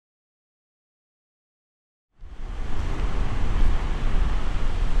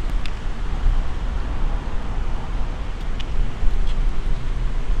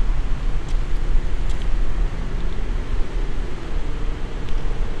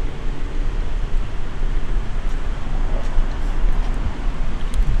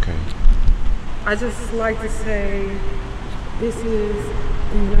I just like to say this is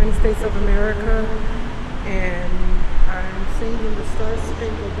the United States of America, and I'm singing the Star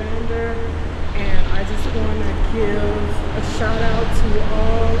Spangled Banner, and I just want to give a shout out to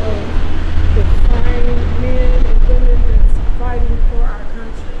all of the fine men and women that's fighting for our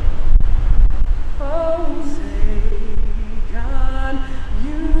country. Oh, say, God,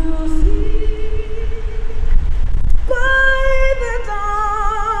 you see, by the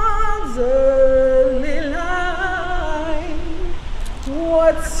dawn's early light,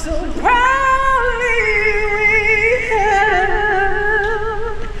 what so proudly we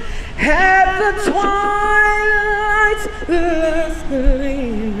held, had the twilight's last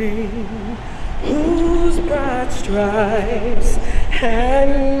gleaming, whose bright stripes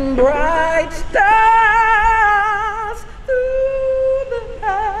and bright stars through the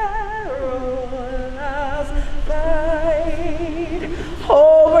perilous fight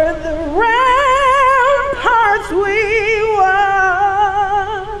over the ramparts we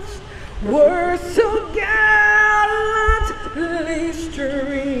watched were so gallantly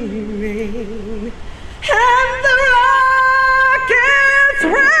streaming, and the rockets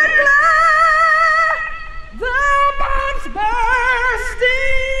red glare, the bombs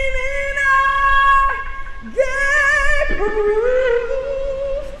bursting in air, gave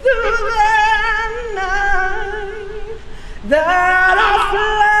proof through the night that our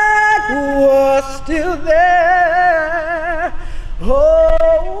flag was still there.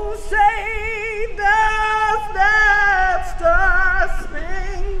 Oh, say does that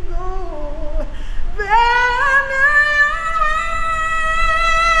star-spangled banner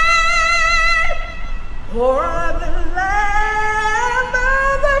wave o'er the land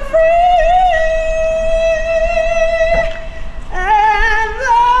of the free and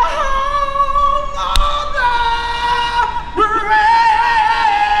the home of the brave.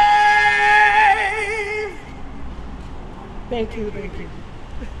 Thank you, thank you.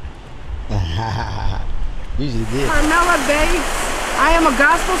 You just did. Kermala Bates. I am a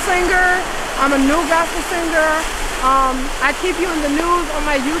gospel singer. I'm a new gospel singer. I keep you in the news on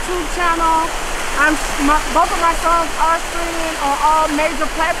my YouTube channel. Both of my songs are streaming on all major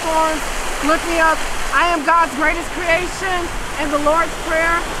platforms. Look me up. I am God's greatest creation and the Lord's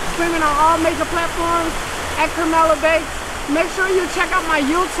Prayer, streaming on all major platforms at Kermala Bates. Make sure you check out my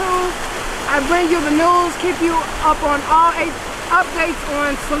YouTube. I bring you the news, keep you up on all updates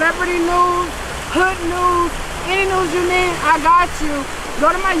on celebrity news, hood news, any news you need, I got you. Go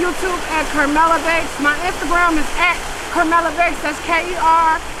to my YouTube at Kermala Bates. My Instagram is at Kermala Bates. That's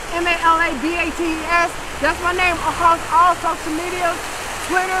KERMALABATES. That's my name across all social media: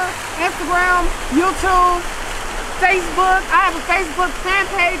 Twitter, Instagram, YouTube, Facebook. I have a Facebook fan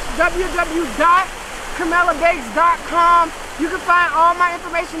page, www.kermalabates.com. You can find all my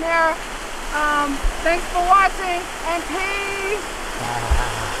information there. Thanks for watching, and peace.